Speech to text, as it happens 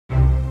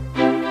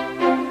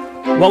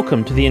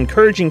Welcome to the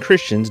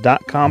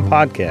EncouragingChristians.com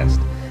podcast.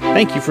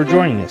 Thank you for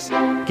joining us.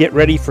 Get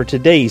ready for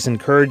today's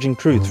encouraging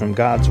truth from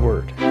God's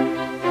Word.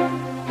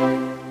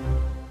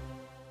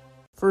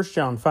 1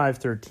 John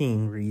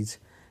 5:13 reads,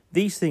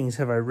 "These things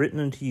have I written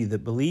unto you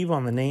that believe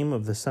on the name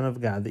of the Son of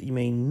God, that ye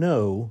may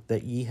know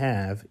that ye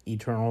have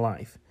eternal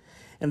life,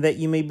 and that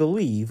ye may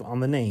believe on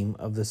the name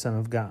of the Son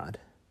of God."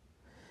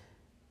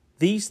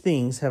 These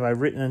things have I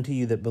written unto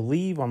you that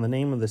believe on the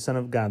name of the Son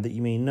of God, that ye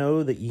may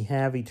know that ye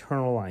have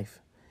eternal life,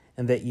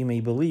 and that ye may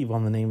believe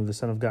on the name of the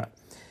Son of God.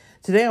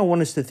 Today I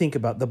want us to think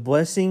about the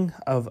blessing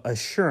of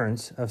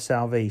assurance of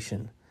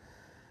salvation.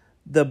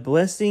 The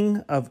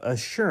blessing of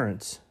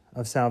assurance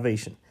of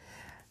salvation.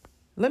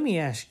 Let me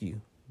ask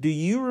you, do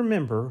you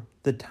remember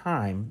the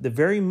time, the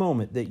very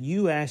moment that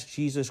you asked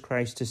Jesus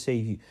Christ to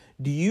save you?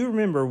 Do you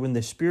remember when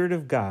the Spirit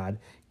of God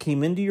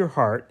came into your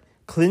heart,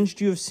 cleansed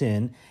you of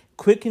sin,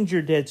 quickened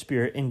your dead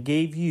spirit, and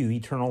gave you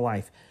eternal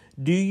life?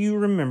 Do you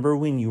remember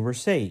when you were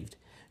saved?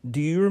 Do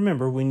you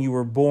remember when you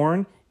were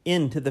born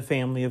into the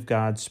family of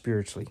God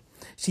spiritually?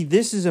 See,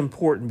 this is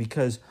important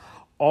because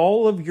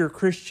all of your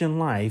Christian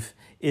life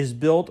is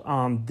built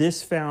on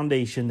this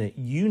foundation that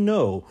you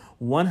know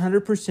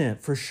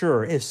 100% for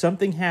sure if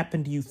something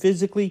happened to you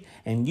physically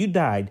and you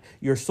died,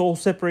 your soul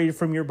separated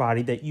from your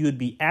body, that you would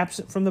be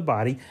absent from the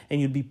body and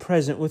you'd be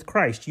present with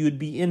Christ. You would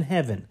be in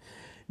heaven.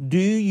 Do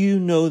you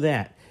know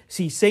that?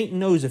 See, Satan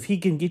knows if he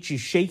can get you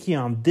shaky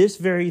on this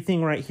very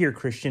thing right here,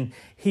 Christian,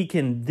 he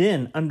can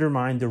then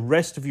undermine the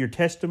rest of your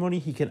testimony.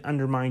 He can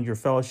undermine your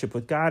fellowship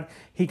with God.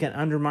 He can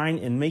undermine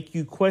and make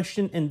you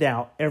question and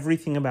doubt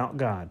everything about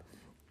God.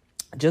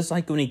 Just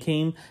like when he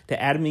came to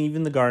Adam and Eve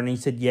in the garden, he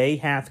said, "Yea,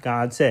 hath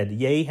God said."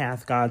 Yea,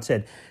 hath God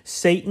said.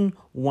 Satan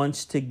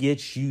wants to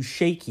get you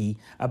shaky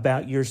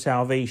about your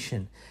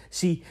salvation.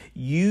 See,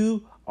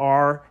 you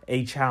are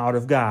a child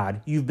of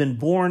God. You've been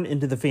born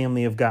into the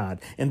family of God.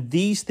 And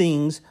these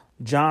things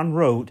John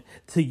wrote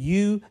to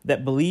you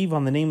that believe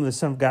on the name of the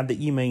Son of God, that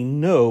ye may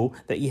know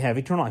that ye have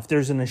eternal life.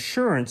 There's an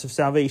assurance of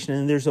salvation,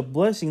 and there's a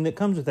blessing that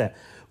comes with that.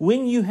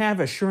 When you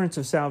have assurance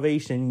of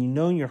salvation, you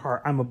know in your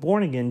heart, I'm a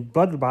born-again,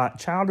 blood-bought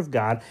child of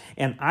God,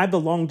 and I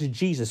belong to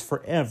Jesus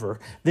forever,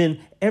 then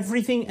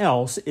everything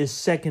else is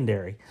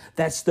secondary.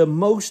 That's the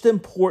most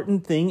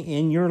important thing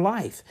in your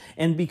life.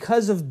 And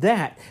because of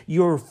that,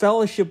 your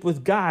fellowship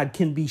with God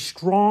can be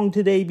strong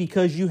today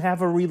because you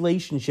have a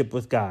relationship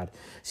with God.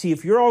 See,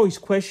 if you're always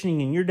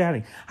questioning and you're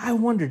doubting, I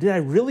wonder, did I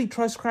really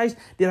trust Christ?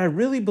 Did I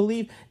really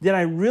believe? Did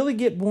I really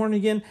get born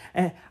again?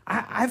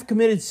 I've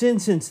committed sin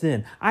since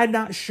then. I'm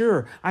not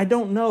sure. I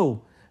don't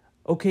know.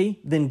 Okay,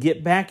 then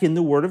get back in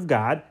the Word of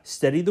God.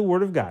 Study the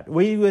Word of God.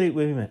 Wait a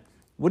minute.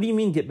 What do you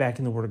mean get back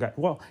in the Word of God?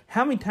 Well,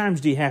 how many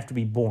times do you have to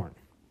be born?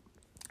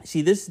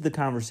 See, this is the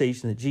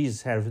conversation that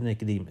Jesus had with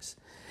Nicodemus.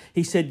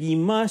 He said, ye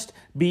must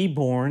be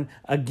born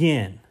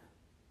again.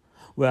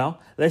 Well,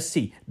 let's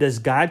see. Does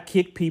God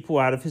kick people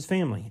out of his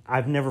family?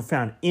 I've never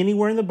found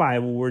anywhere in the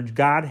Bible where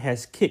God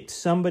has kicked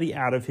somebody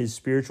out of his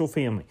spiritual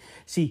family.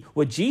 See,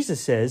 what Jesus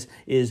says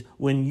is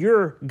when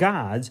you're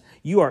God's,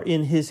 you are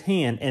in his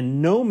hand,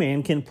 and no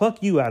man can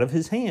pluck you out of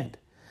his hand.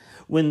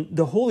 When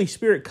the Holy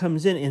Spirit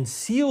comes in and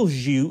seals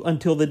you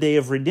until the day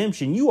of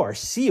redemption, you are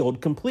sealed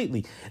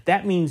completely.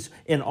 That means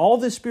in all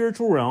the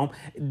spiritual realm,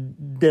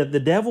 the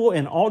devil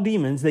and all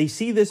demons, they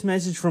see this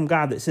message from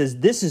God that says,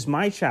 this is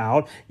my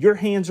child, your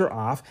hands are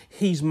off,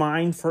 he's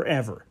mine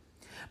forever.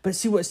 But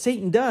see, what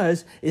Satan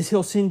does is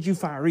he'll send you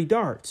fiery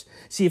darts.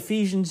 See,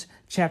 Ephesians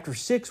chapter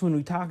 6, when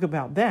we talk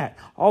about that,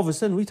 all of a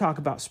sudden we talk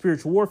about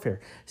spiritual warfare.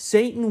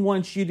 Satan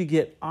wants you to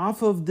get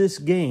off of this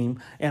game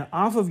and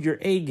off of your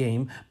A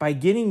game by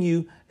getting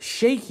you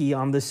shaky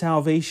on the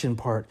salvation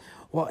part.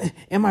 Well,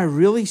 am I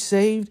really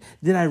saved?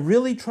 Did I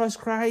really trust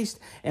Christ?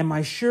 Am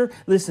I sure?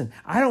 Listen,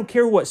 I don't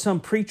care what some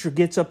preacher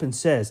gets up and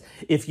says.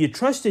 If you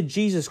trusted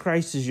Jesus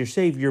Christ as your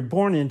Savior, you're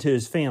born into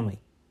his family.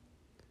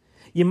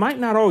 You might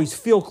not always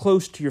feel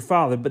close to your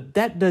father, but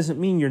that doesn't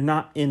mean you're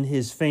not in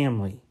his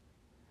family.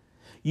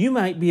 You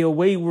might be a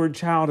wayward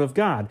child of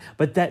God,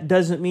 but that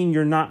doesn't mean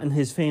you're not in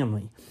his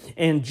family.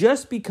 And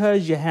just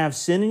because you have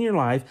sin in your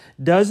life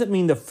doesn't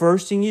mean the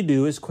first thing you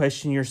do is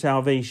question your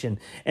salvation.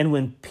 And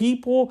when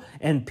people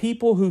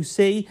who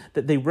say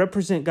that they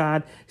represent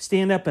God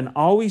stand up and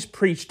always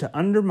preach to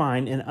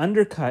undermine and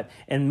undercut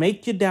and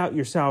make you doubt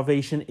your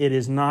salvation, it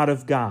is not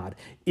of God.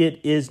 It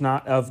is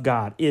not of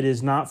God. It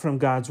is not from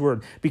God's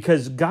word.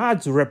 Because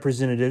God's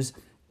representatives,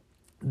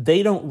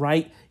 they don't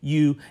write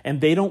you and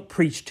they don't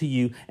preach to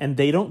you and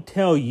they don't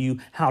tell you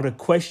how to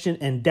question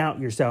and doubt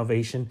your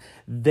salvation.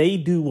 They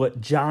do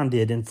what John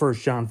did in 1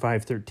 John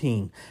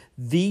 5:13.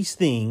 These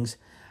things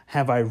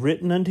have I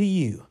written unto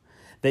you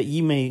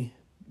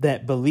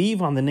that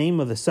believe on the name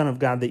of the Son of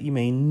God, that ye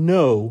may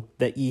know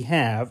that ye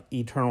have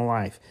eternal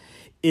life.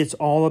 It's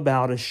all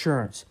about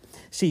assurance.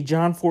 See,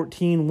 John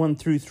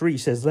 14:1-3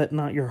 says, let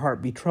not your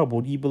heart be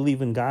troubled. Ye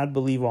believe in God,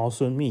 believe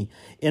also in me.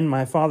 In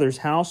my Father's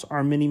house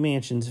are many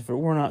mansions. If it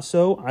were not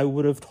so, I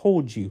would have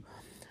told you.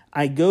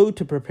 I go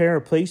to prepare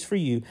a place for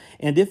you,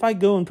 and if I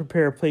go and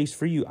prepare a place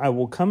for you, I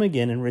will come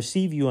again and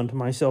receive you unto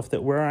myself,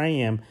 that where I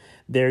am,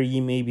 there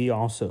ye may be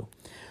also.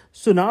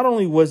 So not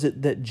only was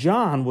it that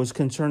John was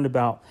concerned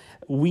about,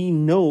 we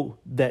know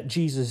that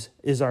Jesus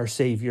is our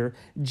Savior.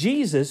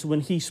 Jesus,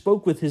 when he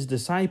spoke with his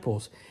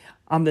disciples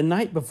on the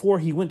night before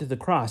he went to the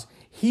cross,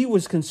 he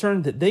was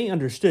concerned that they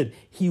understood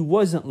he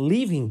wasn't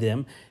leaving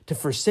them to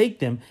forsake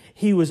them.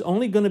 He was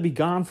only going to be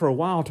gone for a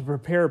while to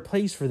prepare a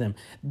place for them.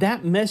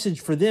 That message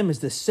for them is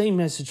the same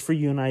message for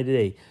you and I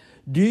today.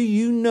 Do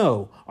you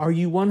know? Are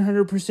you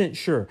 100%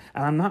 sure?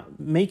 And I'm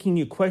not making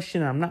you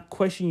question. I'm not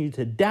questioning you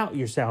to doubt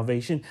your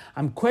salvation.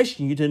 I'm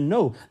questioning you to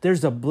know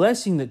there's a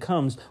blessing that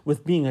comes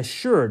with being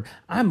assured.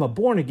 I'm a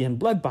born-again,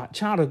 blood-bought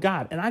child of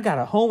God, and I got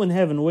a home in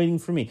heaven waiting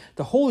for me.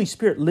 The Holy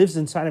Spirit lives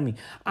inside of me.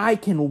 I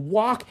can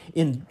walk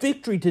in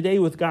victory today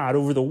with God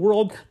over the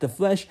world, the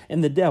flesh,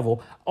 and the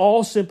devil,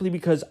 all simply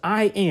because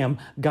I am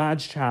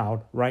God's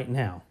child right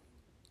now.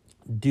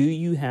 Do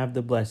you have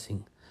the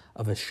blessing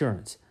of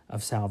assurance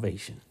of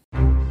salvation?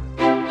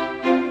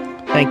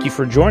 Thank you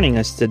for joining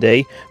us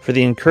today for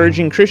the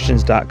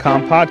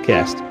EncouragingChristians.com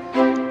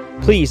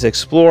podcast. Please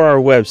explore our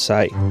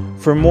website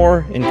for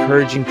more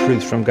encouraging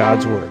truths from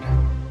God's Word.